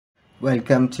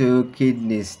Welcome to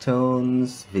kidney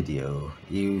stones video.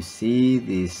 You see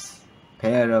this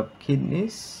pair of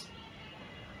kidneys,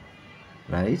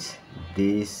 right?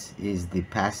 This is the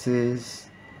passage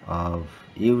of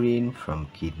urine from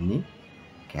kidney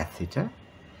catheter,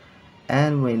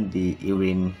 and when the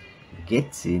urine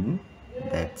gets in,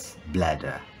 that's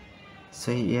bladder.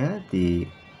 So here the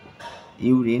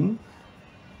urine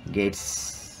gets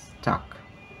stuck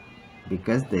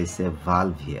because there's a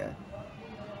valve here.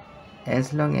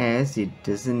 As long as it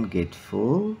doesn't get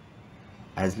full,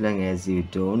 as long as you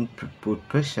don't put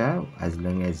pressure, as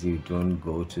long as you don't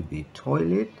go to the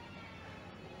toilet,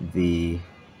 the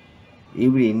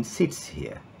urine sits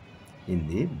here in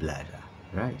the bladder,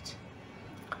 right?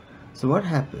 So what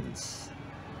happens?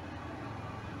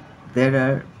 There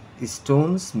are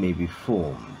stones may be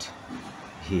formed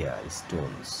here,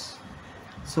 stones.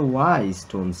 So why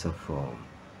stones are formed?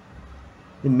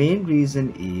 The main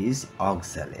reason is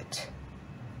oxalate.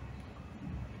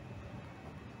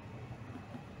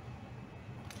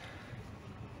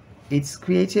 It's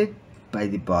created by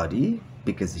the body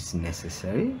because it's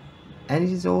necessary, and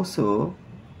it is also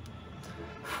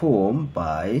formed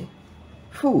by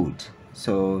food.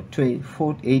 So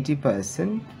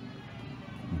 80%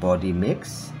 body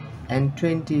makes and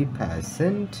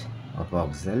 20% of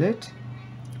oxalate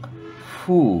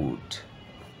food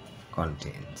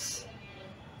contains.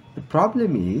 The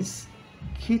problem is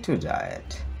keto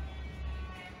diet.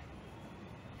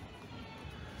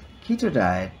 Keto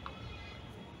diet,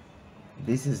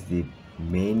 this is the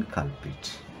main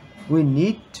culprit. We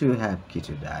need to have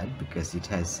keto diet because it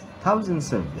has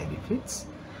thousands of benefits,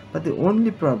 but the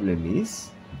only problem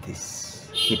is this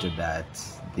keto diet,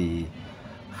 the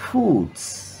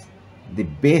foods, the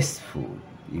best food,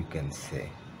 you can say.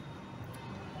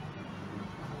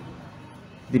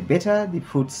 The better the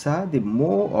foods are, the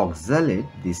more oxalate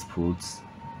these foods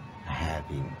have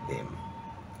in them.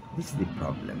 This is the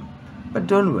problem. But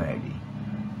don't worry,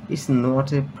 it's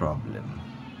not a problem.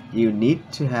 You need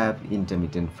to have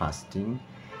intermittent fasting.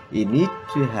 You need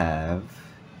to have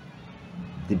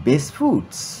the best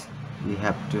foods. You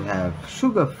have to have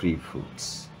sugar-free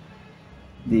foods.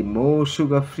 The more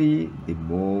sugar-free, the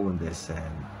more there's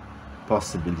a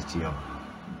possibility of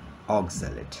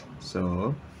oxalate.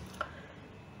 So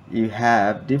you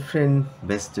have different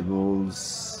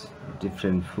vegetables,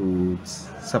 different foods,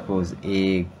 suppose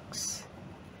eggs,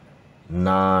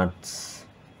 nuts,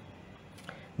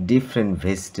 different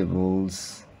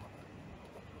vegetables,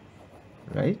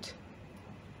 right?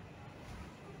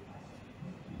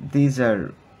 These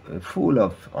are full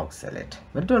of oxalate,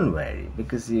 but don't worry,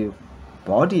 because your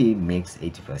body makes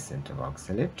 80% of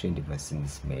oxalate, 20%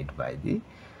 is made by the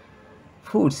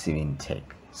foods you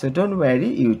intake. So don't worry,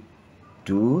 you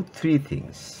do three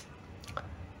things.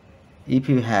 If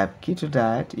you have keto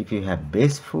diet, if you have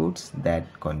best foods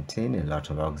that contain a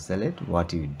lot of oxalate,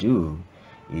 what you do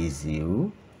is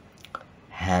you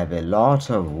have a lot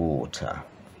of water.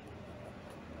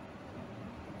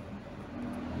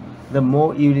 The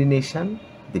more urination,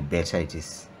 the better it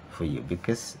is for you,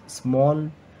 because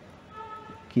small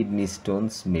kidney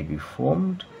stones may be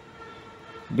formed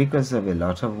because of a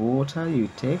lot of water you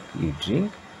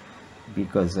drink,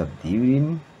 because of the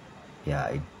urine.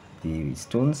 The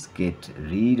stones get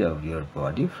rid of your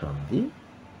body from the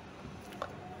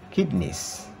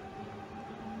kidneys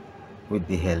with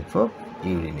the help of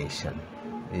urinate,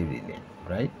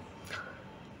 right?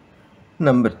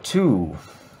 Number two,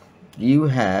 you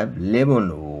have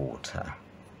lemon water.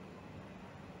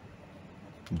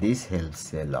 This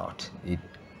helps a lot. It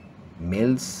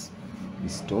melts the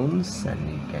stones and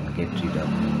you can get rid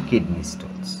of kidney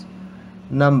stones.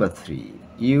 Number three,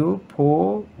 you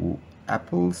pour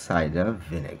apple cider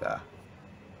vinegar.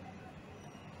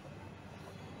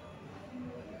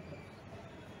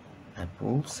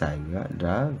 Apple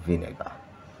cider vinegar.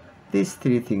 These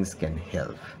three things can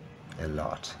help a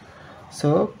lot.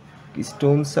 So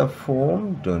stones are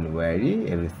formed, don't worry,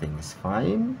 everything is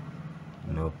fine,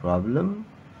 no problem.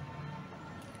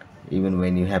 Even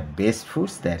when you have best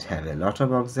foods that have a lot of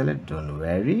oxalate, don't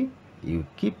worry, you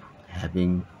keep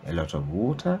having a lot of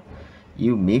water.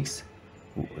 You mix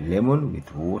lemon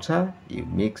with water, you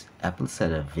mix apple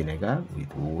cider vinegar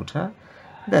with water,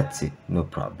 that's it, no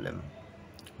problem,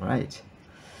 right?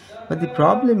 But the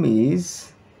problem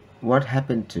is, what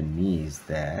happened to me is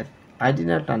that I did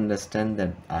not understand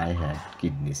that I had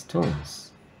kidney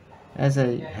stones, as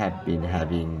I have been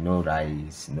having no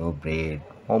rice, no bread,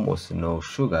 almost no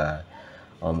sugar,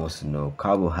 almost no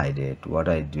carbohydrate. What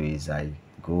I do is I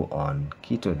go on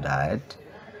keto diet.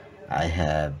 I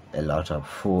have a lot of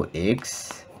 4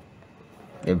 eggs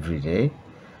every day.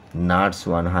 nuts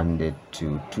 100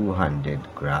 to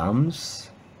 200 grams,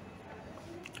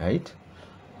 right?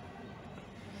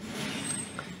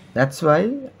 That's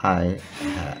why I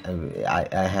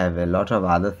have a lot of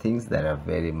other things that are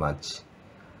very much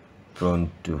prone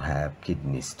to have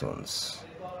kidney stones.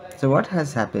 So what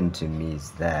has happened to me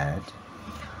is that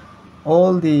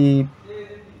all the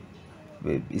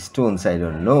stones, I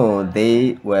don't know,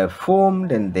 they were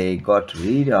formed and they got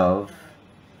rid of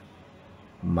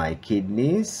my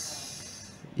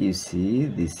kidneys. You see,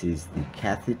 this is the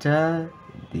catheter.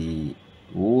 The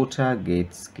water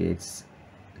gets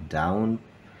down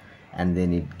and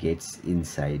then it gets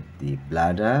inside the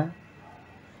bladder.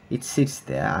 It sits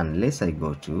there unless I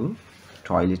go to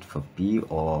toilet for pee,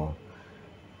 or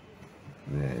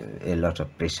a lot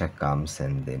of pressure comes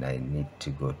and then I need to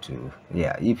go to,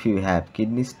 yeah, if you have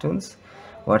kidney stones,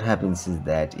 what happens is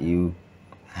that you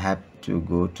have to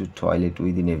go to toilet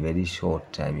within a very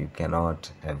short time. You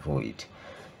cannot avoid.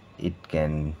 It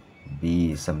can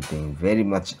be something very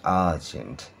much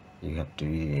urgent. You have to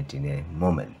urinate in a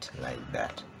moment like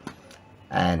that,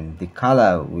 and the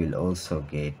color will also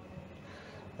get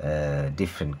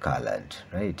different colored,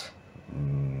 right?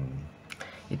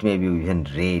 It may be even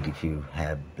red. If you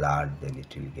have blood, then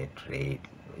it will get red.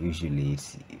 Usually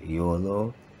it's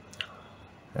yellow,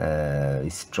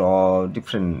 straw,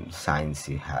 different signs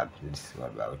you have. This is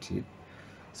about it.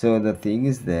 So the thing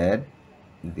is that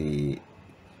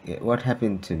what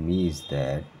happened to me is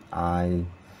that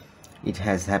it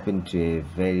has happened to a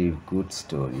very good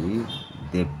story,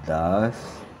 Devdas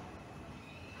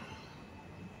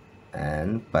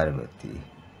and Parvati.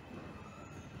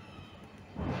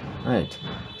 Right,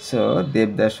 so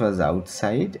Devdas was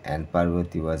outside and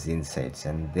Parvati was inside,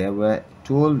 and there were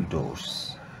 12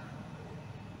 doors.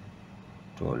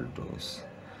 12 doors.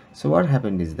 So what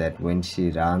happened is that when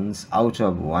she runs out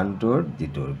of one door, the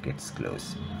door gets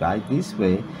closed. By this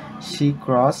way, she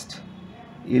crossed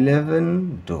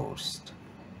 11 doors.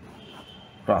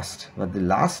 But the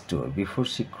last door, before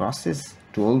she crosses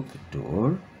 12th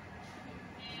door,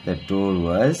 the door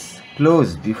was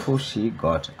closed before she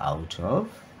got out of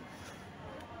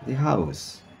the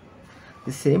house.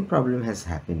 The same problem has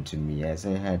happened to me. As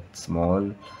I had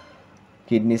small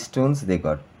kidney stones, they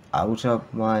got out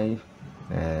of my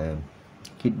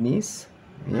kidneys,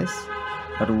 yes,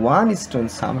 but one stone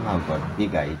somehow got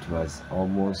bigger. It was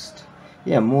almost,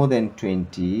 yeah, more than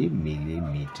 20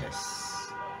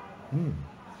 millimeters.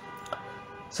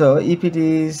 So if it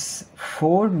is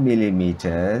 4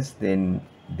 millimeters, then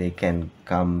they can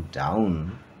come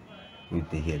down with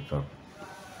the help of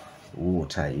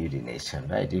water urination,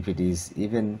 right? If it is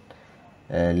even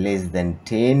less than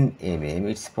 10 mm,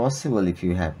 it's possible if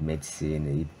you have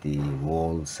medicine, if the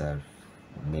walls are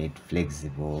made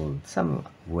flexible, some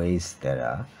ways there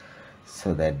are,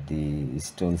 so that the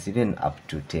stones even up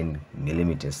to 10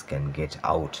 millimeters can get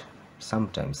out.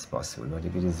 Sometimes possible, but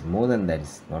if it is more than that,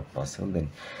 it's not possible. Then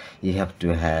you have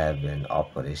to have an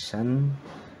operation.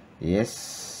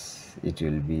 Yes, it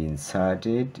will be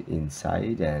inserted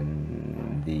inside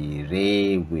and the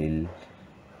ray will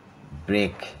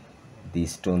break the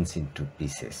stones into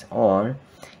pieces. Or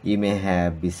you may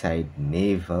have beside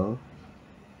navel,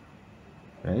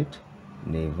 right,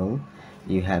 navel,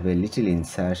 you have a little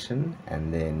insertion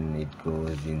and then it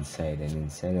goes inside and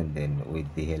inside, and then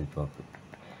with the help of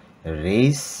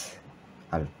rays,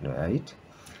 right,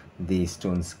 the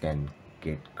stones can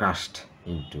get crushed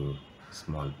into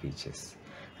small pieces,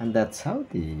 and that's how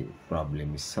the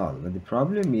problem is solved. But the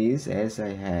problem is, as I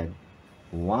had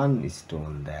one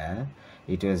stone there,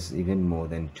 it was even more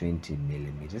than 20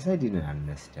 millimeters. I didn't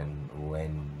understand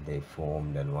when they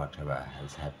formed and whatever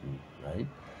has happened, right?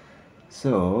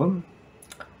 So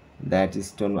that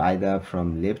stone, either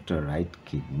from left or right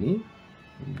kidney,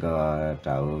 got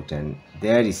out and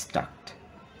there is stuck,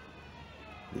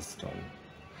 this stone.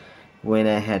 When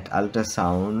I had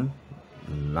ultrasound,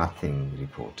 nothing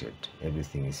reported,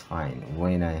 everything is fine.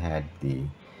 When I had the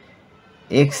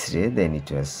x-ray, then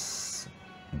it was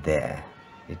there,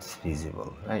 it's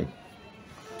visible, right?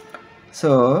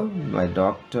 So my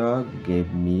doctor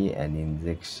gave me an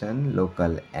injection,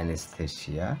 local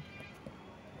anesthesia.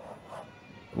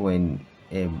 When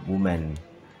a woman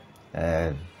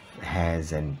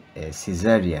has a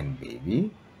cesarean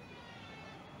baby,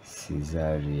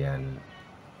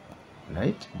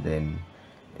 right, then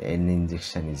an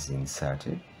injection is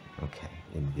inserted, okay,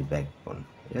 in the backbone,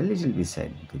 a little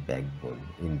beside the backbone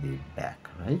in the back,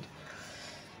 right?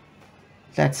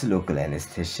 That's local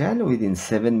anesthesia, and within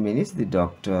 7 minutes the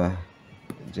doctor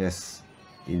just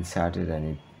inserted,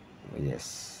 and it,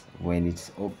 yes, when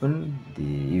it's open, the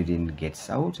urine gets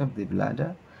out of the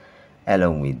bladder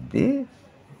along with the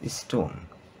stone.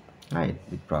 Right,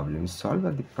 the problem is solved,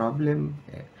 but the problem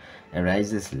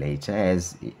arises later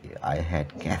as I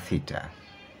had catheter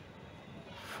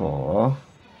for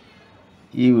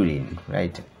urine,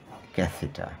 right?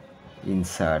 Catheter,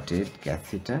 inserted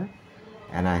catheter,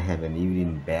 and I have an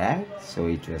urine bag, so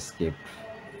it was kept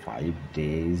 5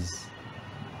 days,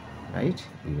 right?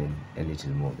 Even a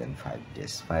little more than 5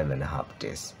 days, 5.5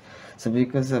 days. So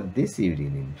because of this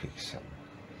urine infection,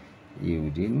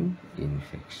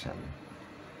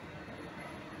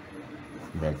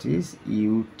 that is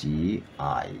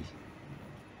UTI,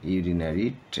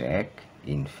 urinary tract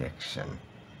infection.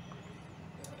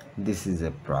 This is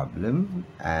a problem,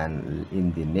 and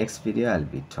in the next video I'll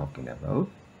be talking about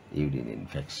urine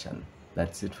infection.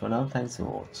 That's it for now. Thanks for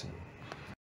watching.